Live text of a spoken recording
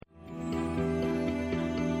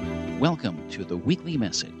Welcome to the weekly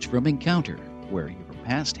message from Encounter, where your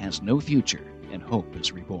past has no future and hope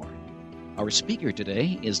is reborn. Our speaker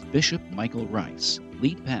today is Bishop Michael Rice,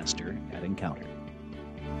 lead pastor at Encounter.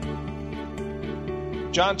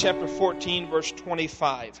 John chapter 14, verse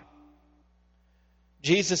 25.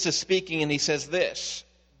 Jesus is speaking and he says this,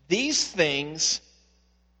 "These things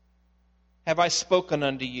have I spoken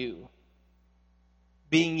unto you,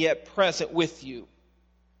 being yet present with you.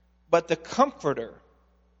 But the Comforter,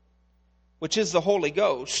 which is the Holy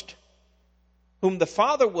Ghost, whom the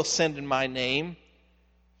Father will send in my name,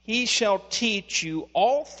 he shall teach you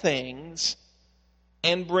all things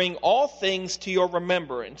and bring all things to your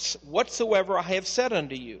remembrance, whatsoever I have said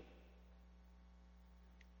unto you.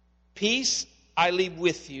 Peace I leave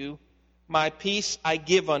with you, my peace I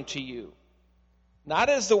give unto you. Not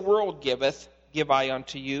as the world giveth, give I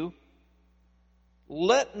unto you.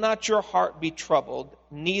 Let not your heart be troubled,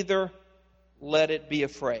 neither let it be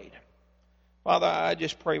afraid." Father, I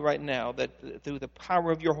just pray right now that through the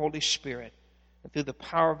power of your Holy Spirit and through the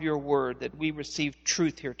power of your word that we receive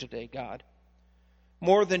truth here today, God.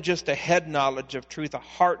 More than just a head knowledge of truth, a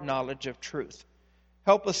heart knowledge of truth.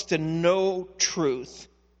 Help us to know truth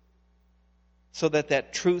so that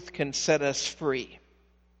that truth can set us free.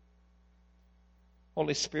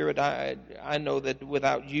 Holy Spirit, I know that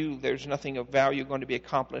without you, there's nothing of value going to be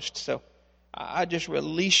accomplished. So I just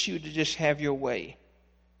release you to just have your way.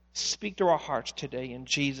 Speak to our hearts today in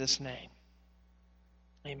Jesus' name.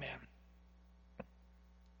 Amen.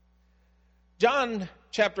 John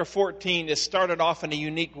chapter 14 is started off in a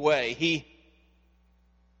unique way. He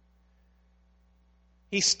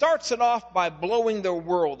starts it off by blowing the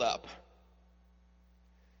world up.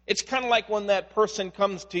 It's kind of like when that person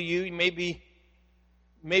comes to you, maybe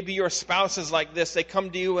your spouse is like this. They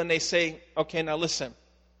come to you and they say, "Okay, now listen,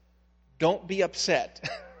 don't be upset."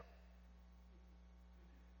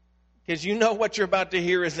 Because you know what you're about to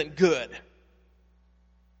hear isn't good.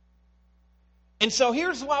 And so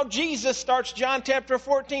here's how Jesus starts John chapter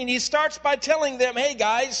 14. He starts by telling them, "Hey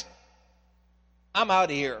guys, I'm out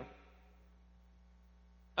of here.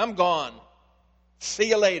 I'm gone. See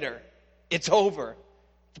you later. It's over.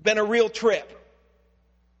 It's been a real trip.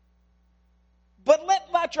 But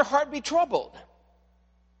let not your heart be troubled."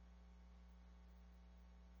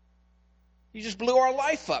 You just blew our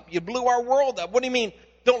life up. You blew our world up. What do you mean,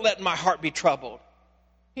 don't let my heart be troubled?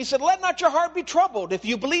 He said, let not your heart be troubled. If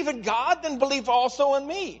you believe in God, then believe also in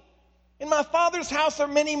me. In my Father's house are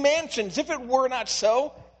many mansions. If it were not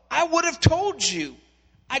so, I would have told you.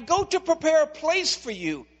 I go to prepare a place for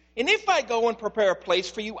you. And if I go and prepare a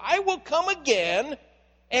place for you, I will come again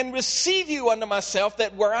and receive you unto myself,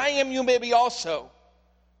 that where I am, you may be also.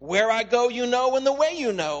 Where I go, you know, and the way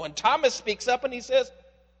you know. And Thomas speaks up and he says,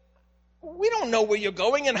 we don't know where you're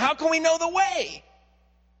going, and how can we know the way?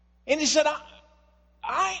 And he said,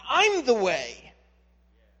 I'm the way.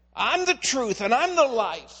 I'm the truth, and I'm the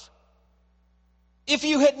life. If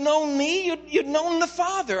you had known me, you'd known the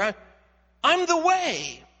Father. I'm the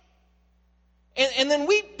way. And then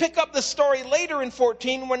we pick up the story later in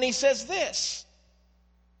 14 when he says this.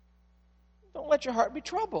 Don't let your heart be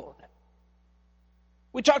troubled.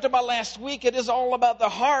 We talked about last week, it is all about the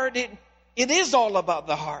heart. It is all about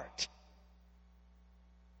the heart.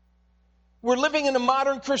 We're living in a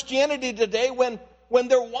modern Christianity today when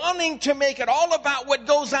they're wanting to make it all about what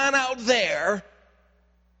goes on out there.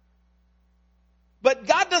 But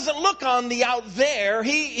God doesn't look on the out there.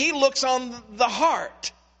 He looks on the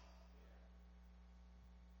heart.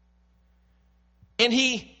 And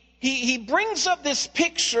he brings up this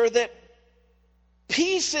picture that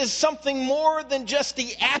peace is something more than just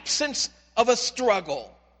the absence of a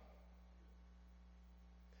struggle.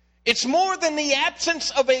 It's more than the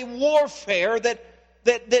absence of a warfare,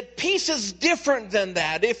 that peace is different than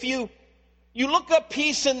that. If you look up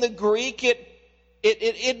peace in the Greek,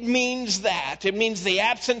 it means that. It means the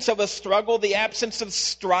absence of a struggle, the absence of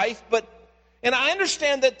strife. And I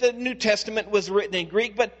understand that the New Testament was written in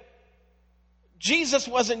Greek, but Jesus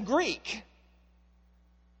wasn't Greek.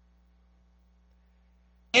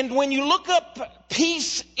 And when you look up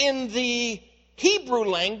peace in the Hebrew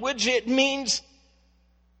language, it means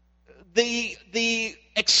the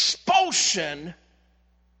expulsion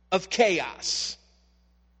of chaos.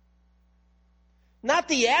 Not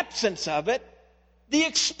the absence of it, the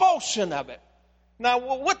expulsion of it. Now,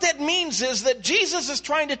 what that means is that Jesus is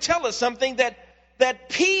trying to tell us something, that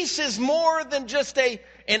peace is more than just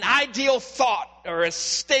an ideal thought or a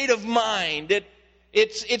state of mind.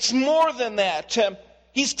 It's more than that.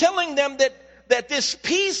 He's telling them that this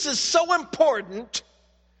peace is so important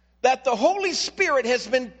that the Holy Spirit has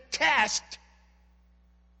been tasked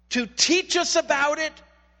to teach us about it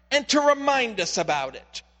and to remind us about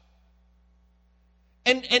it.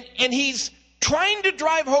 And he's trying to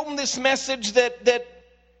drive home this message that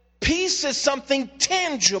peace is something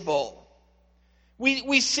tangible.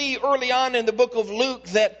 We see early on in the book of Luke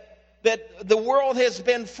that the world has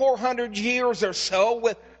been 400 years or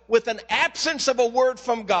so with an absence of a word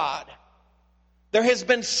from God. There has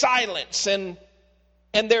been silence, and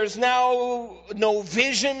there's now no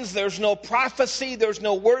visions, there's no prophecy, there's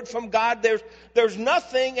no word from God, there's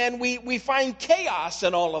nothing, and we find chaos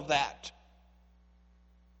in all of that.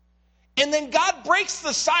 And then God breaks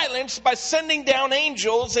the silence by sending down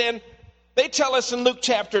angels, and they tell us in Luke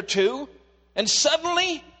chapter 2, and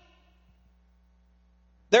suddenly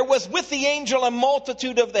there was with the angel a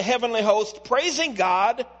multitude of the heavenly host, praising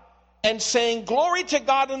God and saying, "Glory to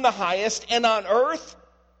God in the highest, and on earth,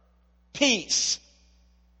 peace,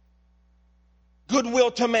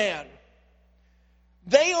 goodwill to man."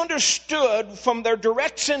 They understood from their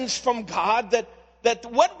directions from God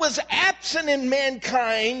that what was absent in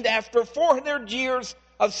mankind after 400 years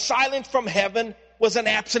of silence from heaven was an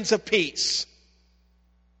absence of peace.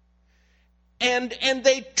 And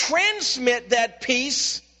they transmit that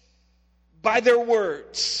peace by their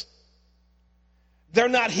words. They're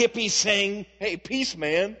not hippies saying, "Hey, peace,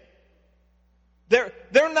 man." They're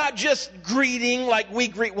not just greeting like we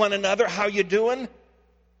greet one another. "How you doing?"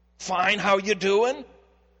 "Fine, how you doing?"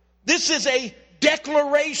 This is a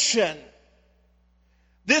declaration.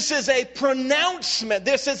 This is a pronouncement.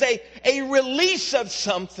 This is a release of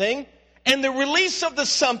something. And the release of the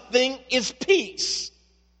something is peace.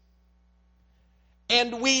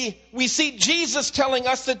 And we see Jesus telling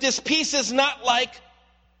us that this peace is not like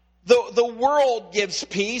the world gives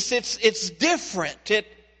peace. It's different.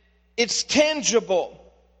 It's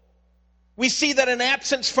tangible. We see that an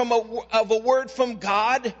absence of a word from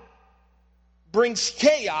God brings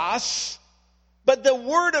chaos, but the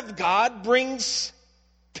word of God brings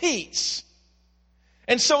peace.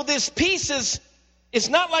 And so this peace is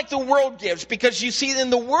not like the world gives, because you see,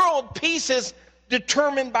 in the world, peace is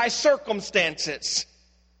determined by circumstances.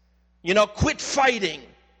 Quit fighting.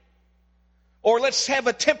 Or let's have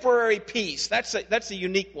a temporary peace. That's a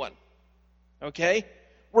unique one. Okay?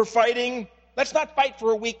 We're fighting. Let's not fight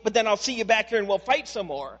for a week, but then I'll see you back here and we'll fight some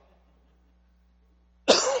more.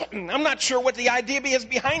 I'm not sure what the idea is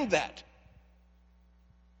behind that.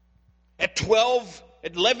 At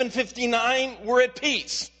 11:59, we're at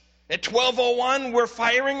peace. At 12:01, we're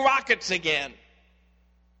firing rockets again.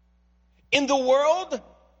 In the world,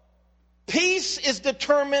 peace is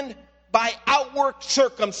determined by outward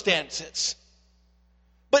circumstances.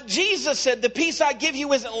 But Jesus said, "The peace I give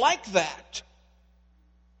you isn't like that."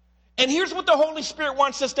 And here's what the Holy Spirit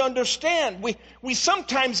wants us to understand. We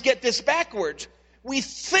sometimes get this backwards. We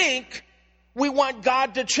think we want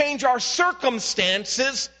God to change our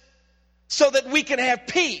circumstances so that we can have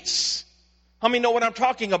peace. How many know what I'm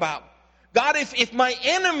talking about? God, if my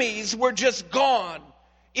enemies were just gone,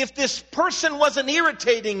 if this person wasn't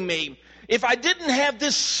irritating me, if I didn't have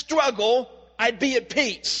this struggle, I'd be at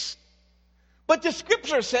peace. But the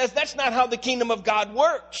scripture says that's not how the kingdom of God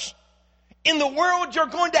works. In the world, you're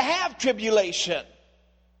going to have tribulation.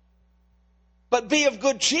 But be of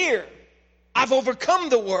good cheer. I've overcome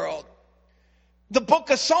the world. The book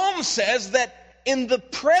of Psalms says that in the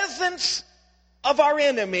presence of our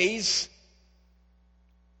enemies,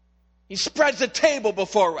 He spreads a table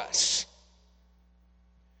before us.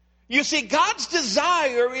 You see, God's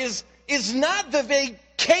desire is not the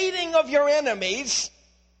vacating of your enemies,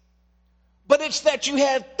 but it's that you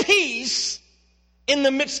have peace in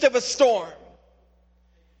the midst of a storm.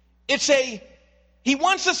 He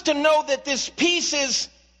wants us to know that this peace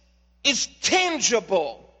is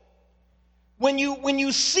tangible. When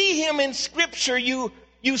you see Him in Scripture,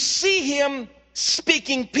 you see Him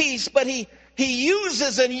speaking peace, but He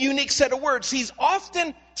uses a unique set of words. He's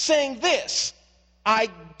often saying this: "I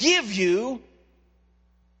give you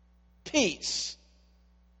peace."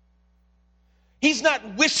 He's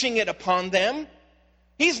not wishing it upon them.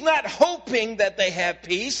 He's not hoping that they have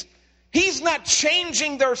peace. He's not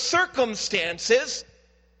changing their circumstances.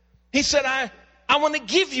 He said, I want to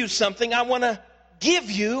give you something. I want to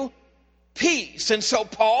give you peace. And so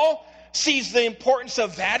Paul sees the importance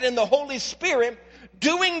of that, and the Holy Spirit,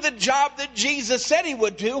 doing the job that Jesus said He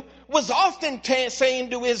would do, was often saying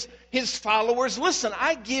to his followers, "Listen,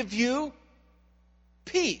 I give you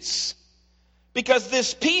peace." Because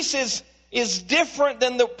this peace is different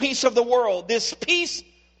than the peace of the world. This peace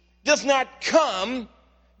does not come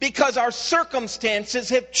because our circumstances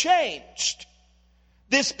have changed.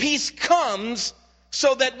 This peace comes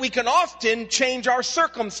so that we can often change our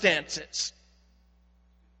circumstances.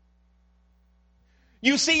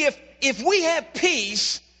 You see, if we have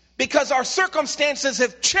peace because our circumstances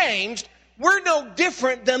have changed, we're no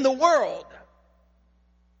different than the world.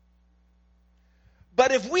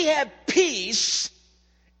 But if we have peace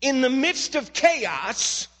in the midst of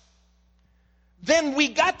chaos, then we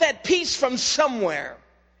got that peace from somewhere.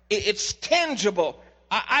 It's tangible.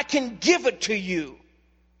 I can give it to you.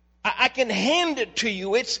 I can hand it to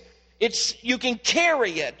you. You can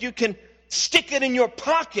carry it. You can stick it in your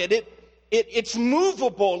pocket. It's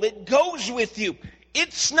movable. It goes with you.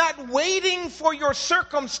 It's not waiting for your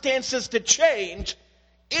circumstances to change.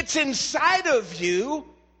 It's inside of you,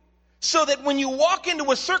 so that when you walk into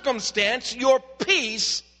a circumstance, your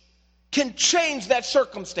peace can change that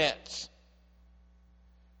circumstance.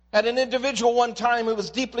 Had an individual one time who was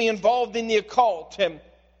deeply involved in the occult, and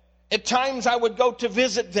at times I would go to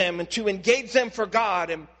visit them and to engage them for God,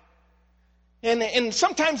 and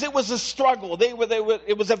sometimes it was a struggle.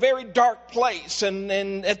 It was a very dark place, and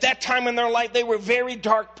at that time in their life they were very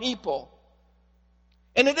dark people.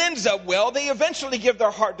 And it ends up well. They eventually give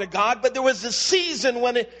their heart to God, but there was a season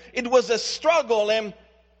when it was a struggle, and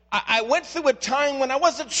I went through a time when I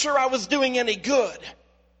wasn't sure I was doing any good.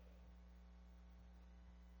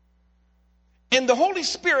 And the Holy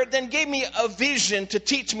Spirit then gave me a vision to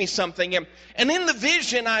teach me something. And in the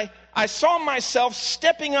vision, I saw myself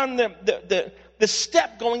stepping on the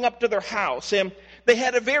step going up to their house. And they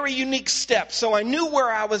had a very unique step, so I knew where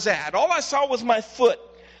I was at. All I saw was my foot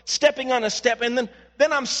stepping on a step, and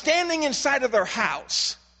then I'm standing inside of their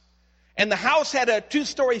house. And the house had a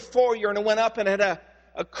 2-story foyer, and it went up and had a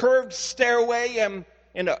curved stairway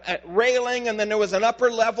and a railing, and then there was an upper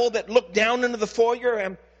level that looked down into the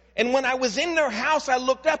foyer. And when I was in their house, I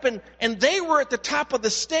looked up, and they were at the top of the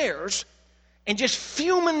stairs and just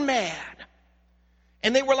fuming mad.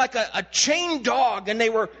 And they were like a chained dog, and they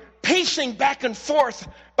were pacing back and forth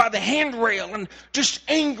by the handrail and just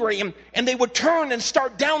angry. And they would turn and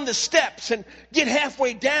start down the steps and get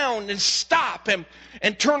halfway down and stop and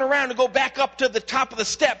turn around and go back up to the top of the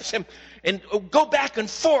steps and go back and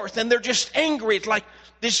forth. And they're just angry. It's like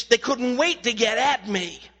this, they couldn't wait to get at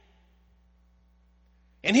me.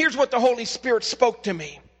 And here's what the Holy Spirit spoke to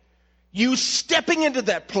me. You stepping into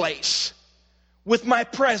that place with my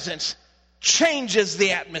presence changes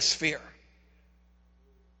the atmosphere.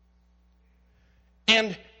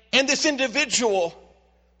 And this individual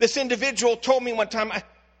told me one time,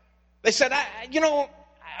 they said,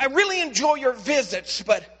 I really enjoy your visits,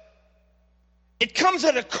 but it comes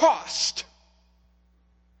at a cost.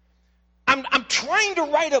 I'm trying to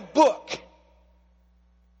write a book.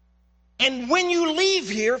 And when you leave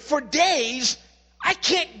here for days, I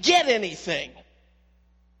can't get anything.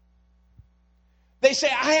 They say,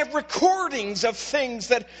 I have recordings of things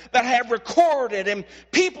that I have recorded and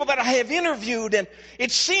people that I have interviewed. And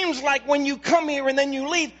it seems like when you come here and then you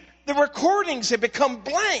leave, the recordings have become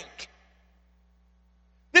blank.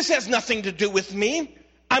 This has nothing to do with me.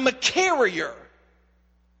 I'm a carrier.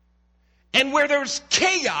 And where there's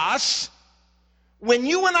chaos, when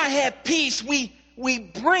you and I have peace, we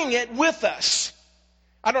bring it with us.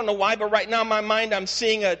 I don't know why, but right now in my mind I'm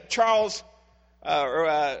seeing a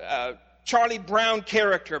Charlie Brown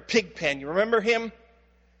character, Pigpen. You remember him?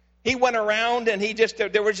 He went around and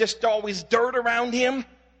there was just always dirt around him.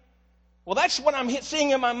 Well, that's what I'm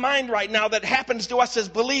seeing in my mind right now that happens to us as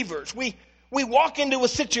believers. We walk into a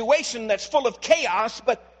situation that's full of chaos,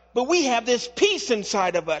 but we have this peace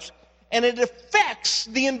inside of us, and it affects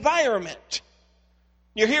the environment.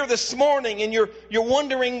 You're here this morning and you're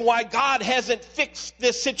wondering why God hasn't fixed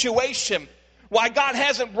this situation, why God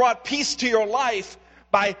hasn't brought peace to your life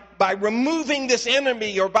by removing this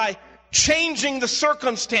enemy or by changing the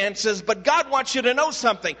circumstances. But God wants you to know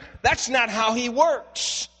something. That's not how He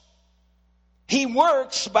works. He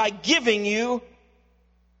works by giving you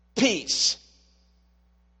peace.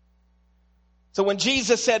 So when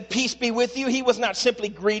Jesus said, "Peace be with you," He was not simply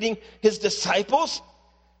greeting His disciples.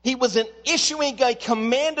 He was issuing a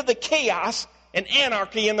command to the chaos and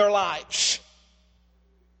anarchy in their lives.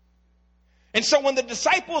 And so when the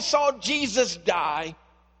disciples saw Jesus die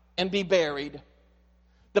and be buried,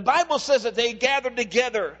 the Bible says that they gathered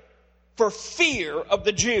together for fear of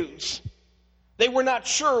the Jews. They were not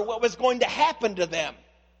sure what was going to happen to them.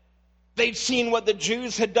 They'd seen what the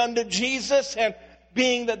Jews had done to Jesus, and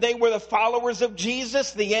being that they were the followers of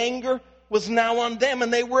Jesus, the anger was now on them,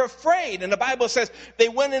 and they were afraid. And the Bible says they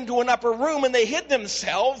went into an upper room and they hid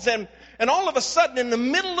themselves, and all of a sudden, in the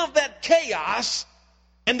middle of that chaos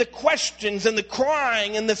and the questions and the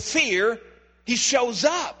crying and the fear, He shows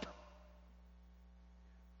up.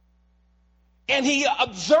 And He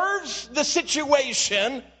observes the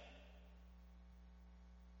situation,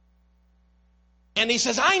 And he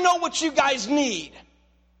says, I know what you guys need.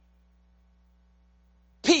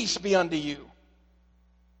 Peace be unto you.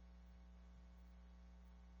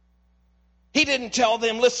 He didn't tell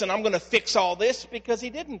them, listen, I'm going to fix all this, because he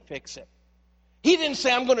didn't fix it. He didn't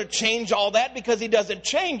say, I'm going to change all that, because he doesn't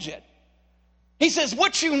change it. He says,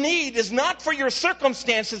 what you need is not for your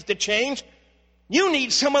circumstances to change. You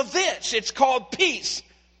need some of this. It's called peace.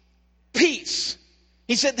 Peace.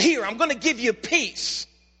 He said, here, I'm going to give you peace.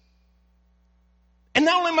 And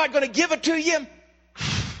not only am I going to give it to you,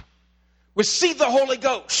 receive the Holy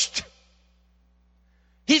Ghost.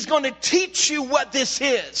 He's going to teach you what this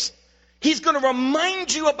is. He's going to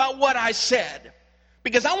remind you about what I said.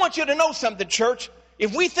 Because I want you to know something, church.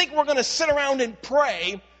 If we think we're going to sit around and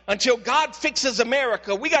pray until God fixes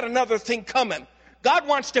America, we got another thing coming. God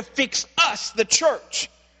wants to fix us, the church.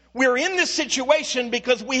 We're in this situation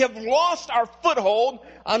because we have lost our foothold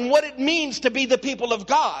on what it means to be the people of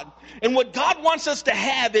God. And what God wants us to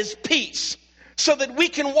have is peace, so that we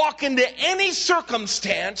can walk into any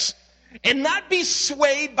circumstance and not be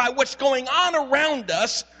swayed by what's going on around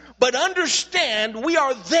us, but understand we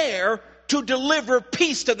are there to deliver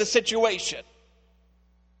peace to the situation.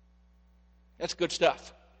 That's good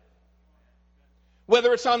stuff.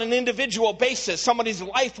 Whether it's on an individual basis, somebody's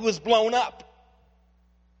life was blown up,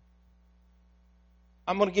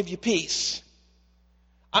 I'm going to give you peace.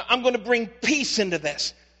 I'm going to bring peace into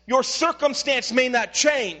this. Your circumstance may not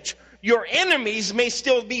change. Your enemies may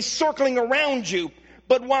still be circling around you.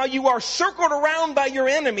 But while you are circled around by your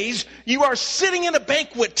enemies, you are sitting at a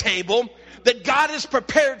banquet table that God has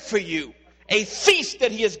prepared for you. A feast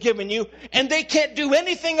that he has given you, and they can't do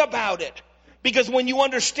anything about it. Because when you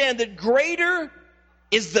understand that greater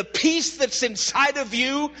is the peace that's inside of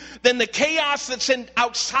you than the chaos that's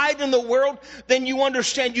outside in the world, then you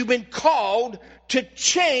understand you've been called to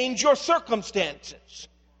change your circumstances.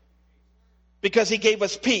 Because he gave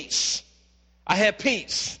us peace. I have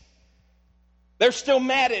peace. They're still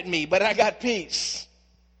mad at me, but I got peace.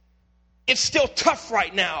 It's still tough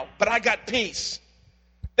right now, but I got peace.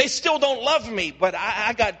 They still don't love me, but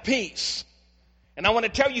I got peace. And I want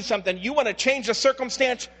to tell you something. You want to change a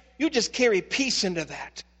circumstance, you just carry peace into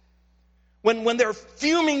that. When they're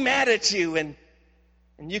fuming mad at you, and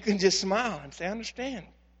you can just smile and say, I understand.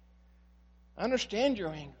 I understand you're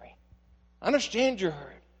angry. I understand you're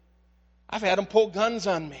hurt. I've had them pull guns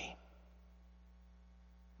on me.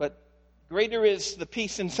 But greater is the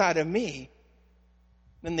peace inside of me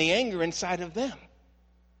than the anger inside of them.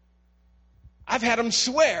 I've had them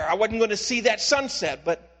swear I wasn't going to see that sunset,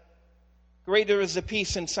 but greater is the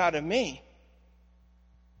peace inside of me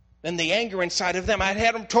than the anger inside of them. I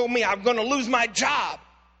had them told me I'm going to lose my job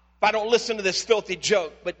if I don't listen to this filthy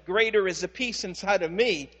joke, but greater is the peace inside of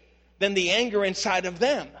me than the anger inside of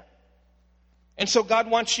them. And so God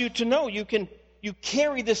wants you to know you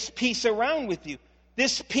carry this peace around with you.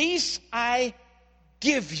 This peace I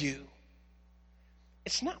give you.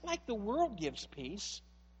 It's not like the world gives peace.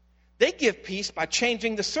 They give peace by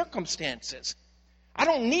changing the circumstances. I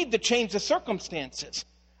don't need to change the circumstances.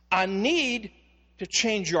 I need to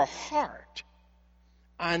change your heart.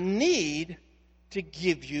 I need to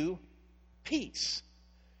give you peace.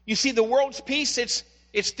 You see, the world's peace,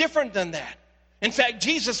 it's different than that. In fact,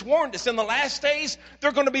 Jesus warned us in the last days,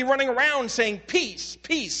 they're going to be running around saying peace,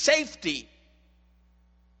 peace, safety,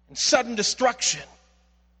 and sudden destruction.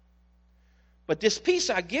 But this peace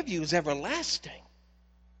I give you is everlasting.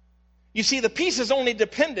 You see, the peace is only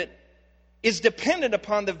dependent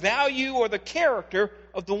upon the value or the character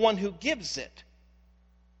of the one who gives it.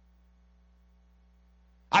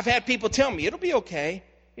 I've had people tell me, it'll be okay.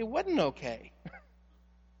 It wasn't okay.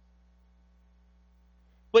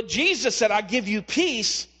 But Jesus said, I'll give you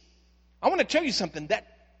peace. I want to tell you something, that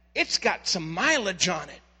it's got some mileage on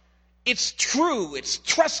it. It's true. It's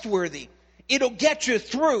trustworthy. It'll get you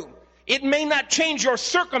through. It may not change your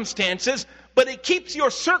circumstances, but it keeps your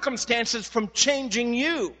circumstances from changing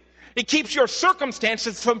you. It keeps your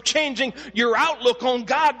circumstances from changing your outlook on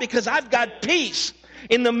God, because I've got peace.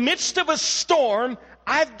 In the midst of a storm,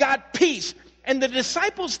 I've got peace. And the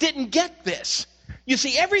disciples didn't get this. You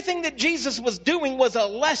see, everything that Jesus was doing was a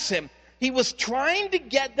lesson. He was trying to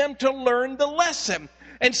get them to learn the lesson.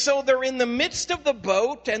 And so they're in the midst of the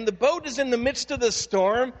boat, and the boat is in the midst of the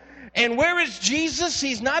storm. And where is Jesus?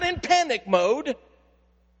 He's not in panic mode.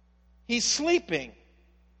 He's sleeping.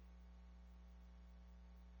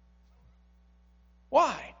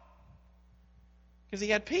 Why? Because he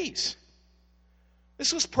had peace.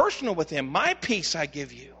 This was personal with him. My peace I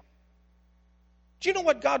give you. Do you know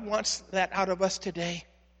what God wants that out of us today?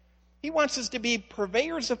 He wants us to be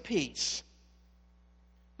purveyors of peace.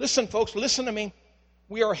 Listen, folks, listen to me.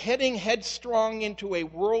 We are heading headstrong into a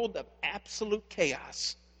world of absolute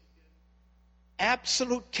chaos.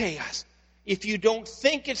 Absolute chaos. If you don't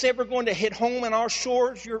think it's ever going to hit home on our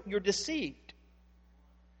shores, you're deceived.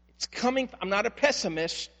 It's coming. I'm not a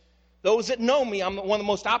pessimist. Those that know me, I'm one of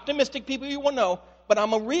the most optimistic people you will know, but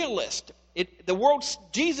I'm a realist.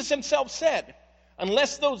 Jesus himself said,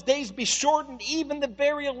 unless those days be shortened, even the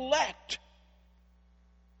very elect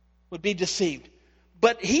would be deceived.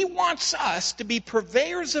 But he wants us to be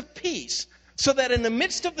purveyors of peace, so that in the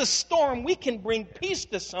midst of the storm, we can bring peace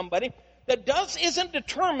to somebody that isn't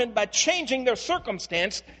determined by changing their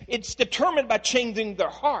circumstance. It's determined by changing their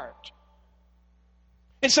heart.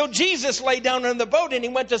 And so Jesus lay down in the boat and he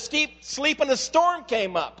went to sleep and a storm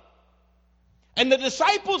came up. And the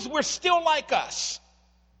disciples were still like us.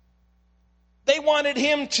 They wanted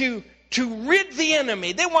him to rid the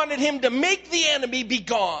enemy. They wanted him to make the enemy be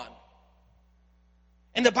gone.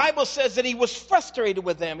 And the Bible says that he was frustrated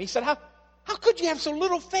with them. He said, how could you have so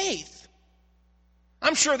little faith?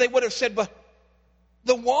 I'm sure they would have said, but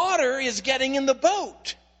the water is getting in the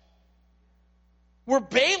boat. We're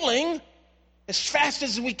bailing as fast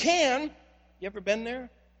as we can. You ever been there?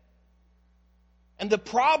 And the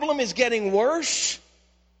problem is getting worse.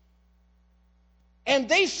 And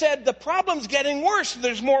they said the problem's getting worse.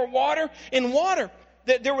 There's more water in water.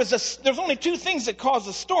 There's only two things that cause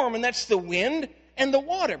a storm, and that's the wind and the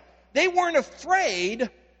water. They weren't afraid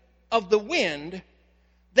of the wind.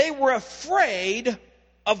 They were afraid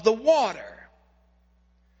of the water.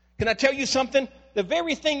 Can I tell you something? The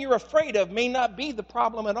very thing you're afraid of may not be the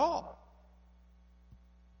problem at all.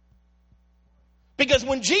 Because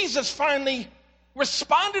when Jesus finally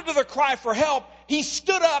responded to the cry for help, he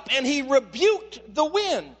stood up and he rebuked the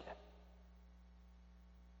wind.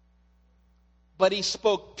 But he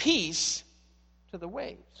spoke peace to the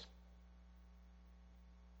waves.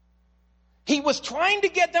 He was trying to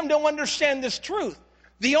get them to understand this truth.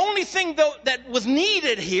 The only thing, though, that was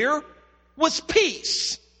needed here was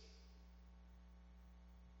peace.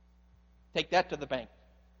 Take that to the bank.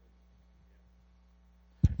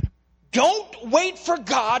 Don't wait for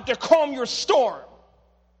God to calm your storm.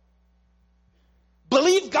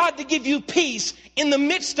 Believe God to give you peace in the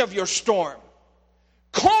midst of your storm.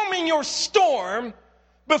 Calming your storm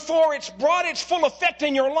before it's brought its full effect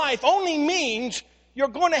in your life only means you're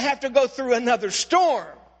going to have to go through another storm.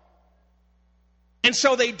 And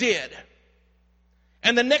so they did.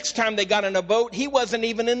 And the next time they got in a boat, he wasn't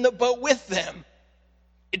even in the boat with them.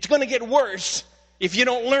 It's going to get worse if you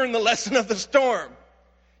don't learn the lesson of the storm.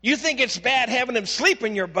 You think it's bad having him sleep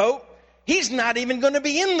in your boat. He's not even going to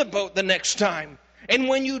be in the boat the next time. And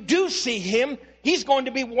when you do see him, he's going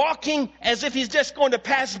to be walking as if he's just going to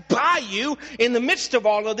pass by you in the midst of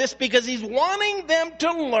all of this, because he's wanting them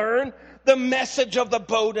to learn the message of the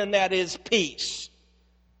boat, and that is peace.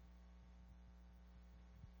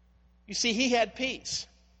 You see, he had peace.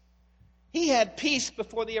 He had peace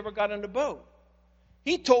before they ever got in the boat.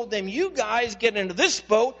 He told them, you guys get into this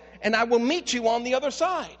boat and I will meet you on the other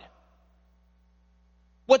side.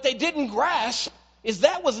 What they didn't grasp is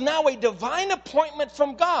that was now a divine appointment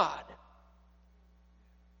from God.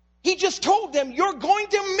 He just told them, you're going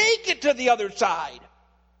to make it to the other side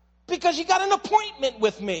because you got an appointment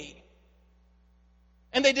with me.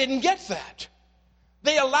 And they didn't get that.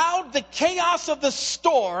 They allowed the chaos of the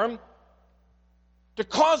storm to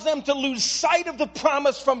cause them to lose sight of the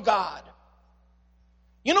promise from God.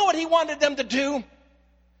 You know what he wanted them to do?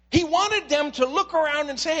 He wanted them to look around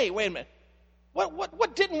and say, hey, wait a minute.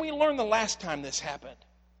 What didn't we learn the last time this happened?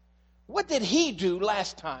 What did he do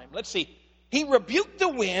last time? Let's see. He rebuked the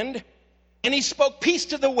wind and he spoke peace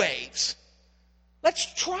to the waves.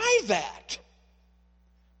 Let's try that.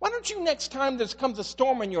 Why don't you, next time there comes a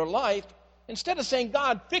storm in your life, instead of saying,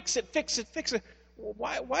 God, fix it, fix it, fix it,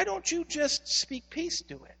 why don't you just speak peace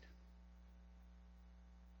to it?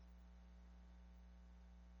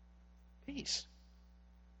 Peace.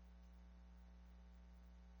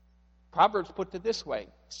 Proverbs put it this way: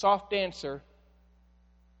 soft answer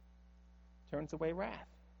turns away wrath.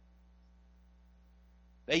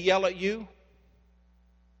 They yell at you,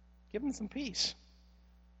 give them some peace.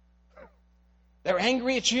 They're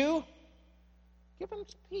angry at you, give them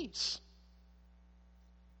some peace.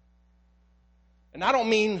 And I don't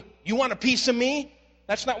mean, you want a piece of me?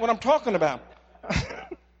 That's not what I'm talking about.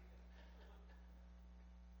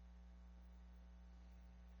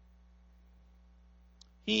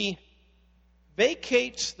 He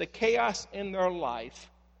vacates the chaos in their life.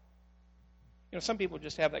 You know, some people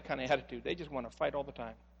just have that kind of attitude. They just want to fight all the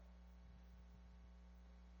time.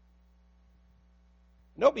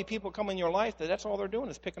 There'll be people come in your life that's all they're doing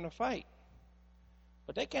is picking a fight.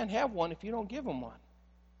 But they can't have one if you don't give them one.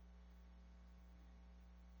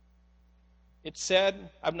 It's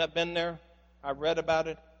said, I've not been there, I've read about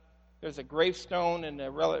it, there's a gravestone in a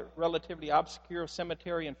relatively obscure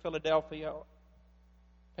cemetery in Philadelphia,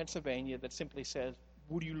 Pennsylvania, that simply says,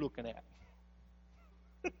 "What are you looking at?"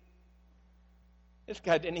 This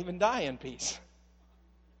guy didn't even die in peace.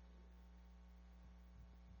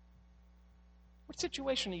 What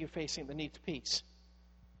situation are you facing that needs peace?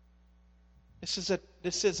 This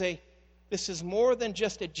is more than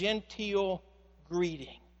just a genteel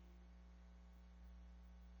greeting.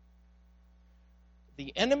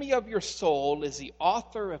 The enemy of your soul is the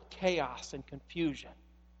author of chaos and confusion.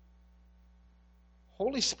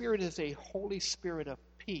 Holy Spirit is a Holy Spirit of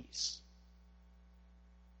peace.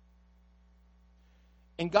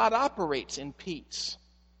 And God operates in peace.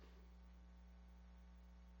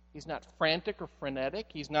 He's not frantic or frenetic.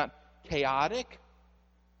 He's not chaotic.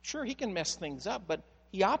 Sure, he can mess things up, but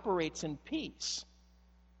he operates in peace.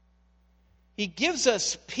 He gives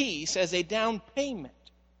us peace as a down payment.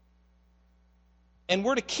 And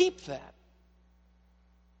we're to keep that.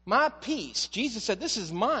 My peace, Jesus said, this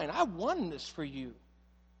is mine. I won this for you.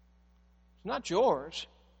 It's not yours.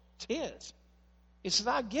 It's his. He says,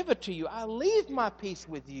 I give it to you. I leave my peace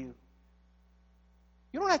with you.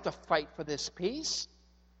 You don't have to fight for this peace.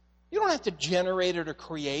 You don't have to generate it or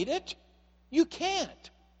create it. You can't.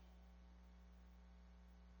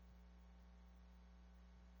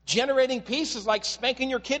 Generating peace is like spanking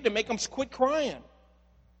your kid to make them quit crying.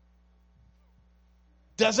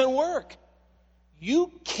 Doesn't work.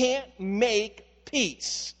 You can't make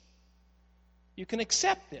peace. You can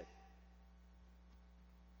accept it.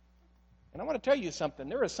 And I want to tell you something.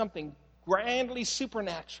 There is something grandly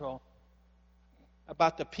supernatural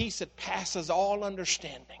about the peace that passes all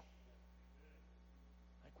understanding.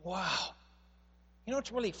 Like, wow. You know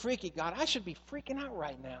what's really freaky, God? I should be freaking out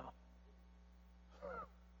right now.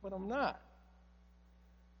 But I'm not.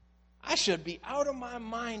 I should be out of my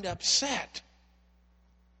mind upset.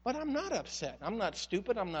 But I'm not upset. I'm not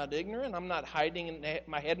stupid. I'm not ignorant. I'm not hiding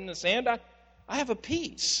my head in the sand. I have a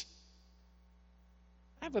peace.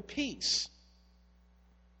 I have a peace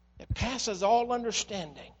that passes all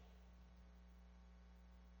understanding.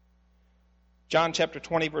 John chapter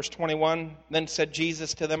 20, verse 21, then said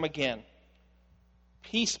Jesus to them again,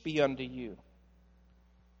 peace be unto you.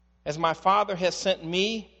 As my Father has sent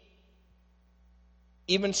me,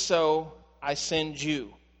 even so I send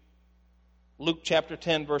you. Luke chapter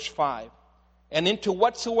 10, verse 5. And into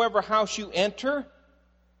whatsoever house you enter,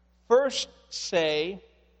 first say,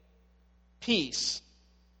 peace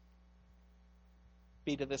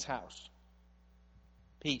be to this house.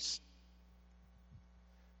 Peace.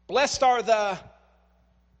 Blessed are the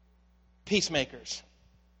peacemakers.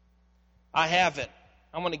 I have it.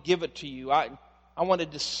 I want to give it to you. I want to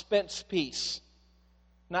dispense peace.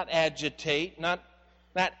 Not agitate, not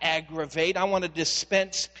aggravate. I want to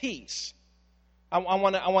dispense peace. I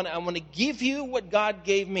want to give you what God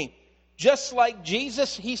gave me. Just like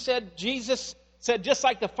Jesus said, just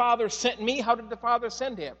like the Father sent me, how did the Father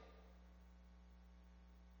send him?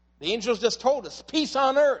 The angels just told us, peace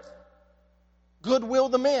on earth, goodwill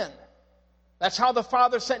to men. That's how the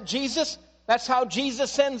Father sent Jesus. That's how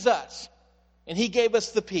Jesus sends us. And he gave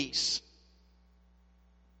us the peace.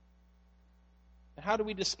 And how do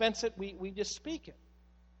we dispense it? We just speak it.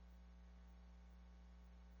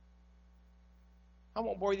 I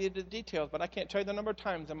won't bore you with the details, but I can't tell you the number of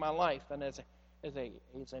times in my life, and as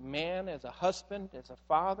a man, as a husband, as a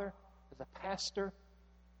father, as a pastor,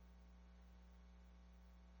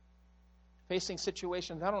 facing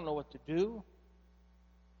situations I don't know what to do.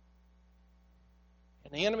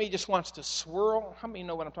 And the enemy just wants to swirl. How many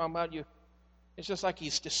know what I'm talking about? It's just like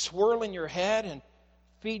he's just swirling your head and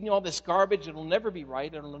feeding you all this garbage. It'll never be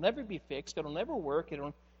right. It'll never be fixed. It'll never work.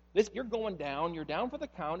 You're going down. You're down for the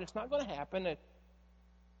count. It's not going to happen.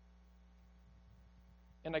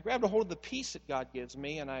 And I grabbed a hold of the peace that God gives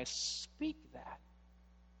me, and I speak that.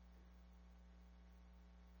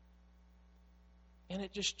 And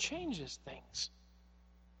it just changes things.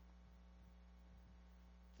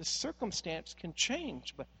 The circumstance can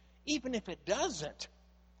change, but even if it doesn't,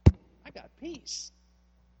 I got peace.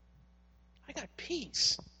 I got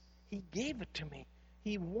peace. He gave it to me.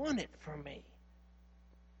 He won it for me.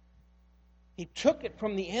 He took it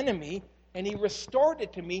from the enemy, and he restored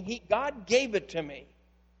it to me. God gave it to me.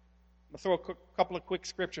 I'm going to throw a couple of quick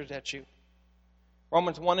scriptures at you.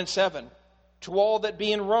 Romans 1 and 7. To all that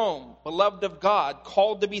be in Rome, beloved of God,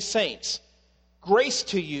 called to be saints, grace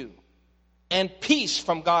to you and peace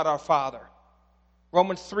from God our Father.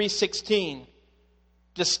 Romans 3:16.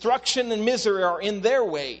 Destruction and misery are in their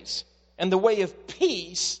ways, and the way of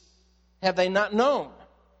peace have they not known.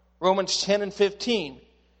 Romans 10 and 15.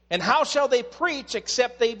 And how shall they preach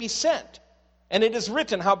except they be sent? And it is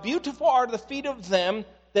written, how beautiful are the feet of them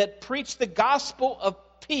that preach the gospel of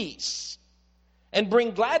peace and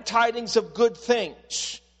bring glad tidings of good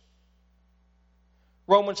things.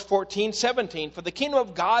 Romans 14:17, for the kingdom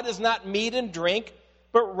of God is not meat and drink,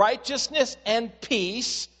 but righteousness and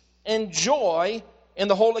peace and joy in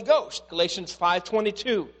the Holy Ghost. Galatians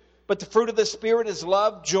 5:22, but the fruit of the Spirit is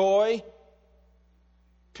love, joy,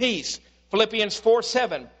 peace. Philippians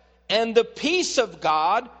 4:7, and the peace of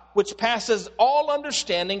God, which passes all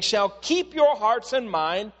understanding, shall keep your hearts and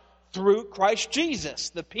mind through Christ Jesus.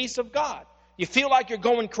 The peace of God. You feel like you're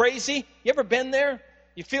going crazy? You ever been there?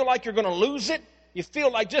 You feel like you're going to lose it? You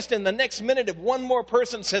feel like just in the next minute, if one more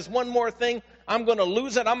person says one more thing, I'm going to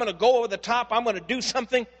lose it. I'm going to go over the top. I'm going to do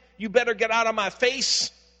something. You better get out of my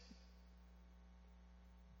face.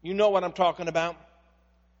 You know what I'm talking about.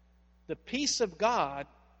 The peace of God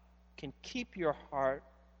can keep your heart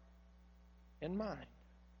and mind.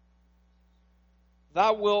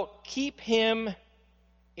 Thou wilt keep him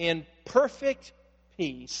in perfect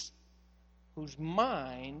peace, whose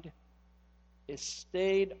mind is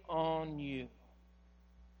stayed on you.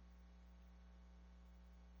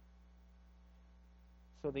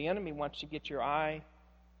 So the enemy wants to get your eye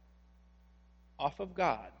off of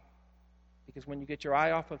God. Because when you get your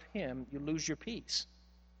eye off of him, you lose your peace.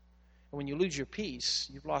 And when you lose your peace,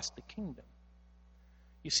 you've lost the kingdom.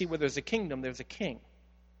 You see, where there's a kingdom, there's a king.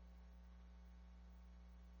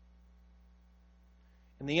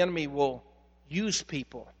 And the enemy will use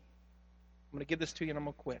people. I'm going to give this to you and I'm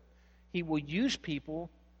going to quit. He will use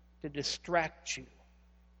people to distract you.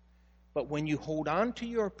 But when you hold on to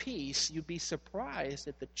your peace, you'd be surprised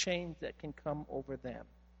at the change that can come over them.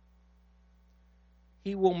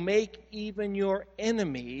 He will make even your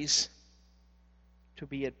enemies to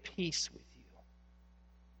be at peace with you.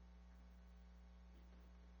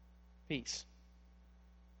 Peace.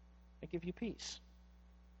 I give you peace.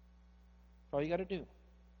 That's all you got to do.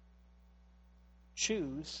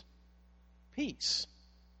 Choose peace.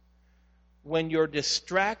 When you're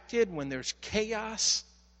distracted, when there's chaos,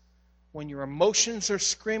 when your emotions are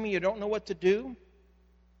screaming, you don't know what to do,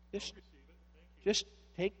 just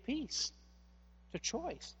take peace. It's a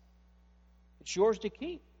choice. It's yours to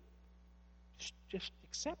keep. Just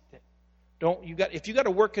accept it. If you got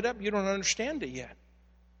to work it up, you don't understand it yet.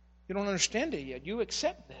 You don't understand it yet. You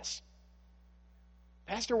accept this.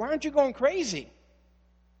 Pastor, why aren't you going crazy?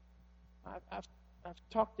 I've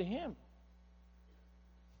talked to him.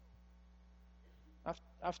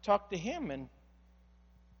 I've talked to him, and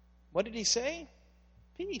what did he say?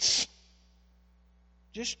 Peace.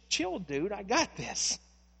 Just chill, dude. I got this.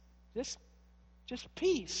 Just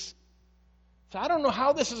peace. So I don't know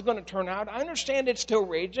how this is going to turn out. I understand it's still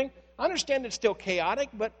raging. I understand it's still chaotic,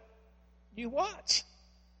 but you watch.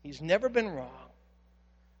 He's never been wrong.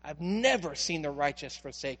 I've never seen the righteous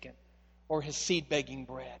forsaken or his seed begging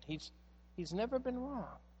bread. He's never been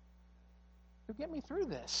wrong. He'll get me through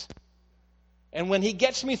this. And when he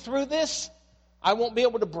gets me through this, I won't be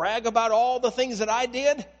able to brag about all the things that I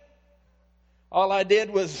did. All I did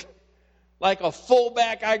was, like a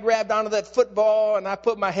fullback, I grabbed onto that football and I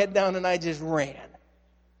put my head down and I just ran.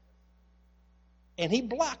 And he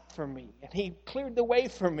blocked for me and he cleared the way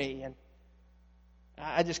for me. And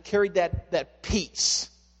I just carried that peace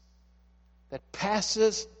that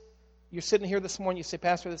passes. You're sitting here this morning, you say,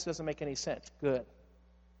 Pastor, this doesn't make any sense. Good.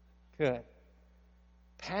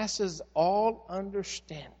 Passes all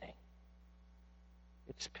understanding.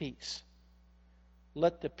 It's peace.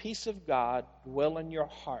 Let the peace of God dwell in your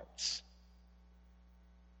hearts.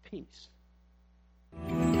 Peace.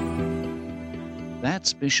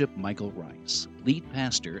 That's Bishop Michael Rice, lead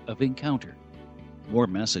pastor of Encounter. More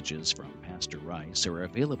messages from Pastor Rice are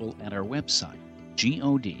available at our website,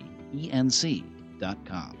 godenc.com.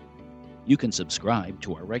 You can subscribe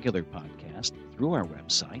to our regular podcast through our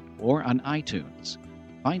website or on iTunes.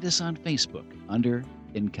 Find us on Facebook under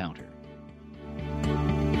Encounter.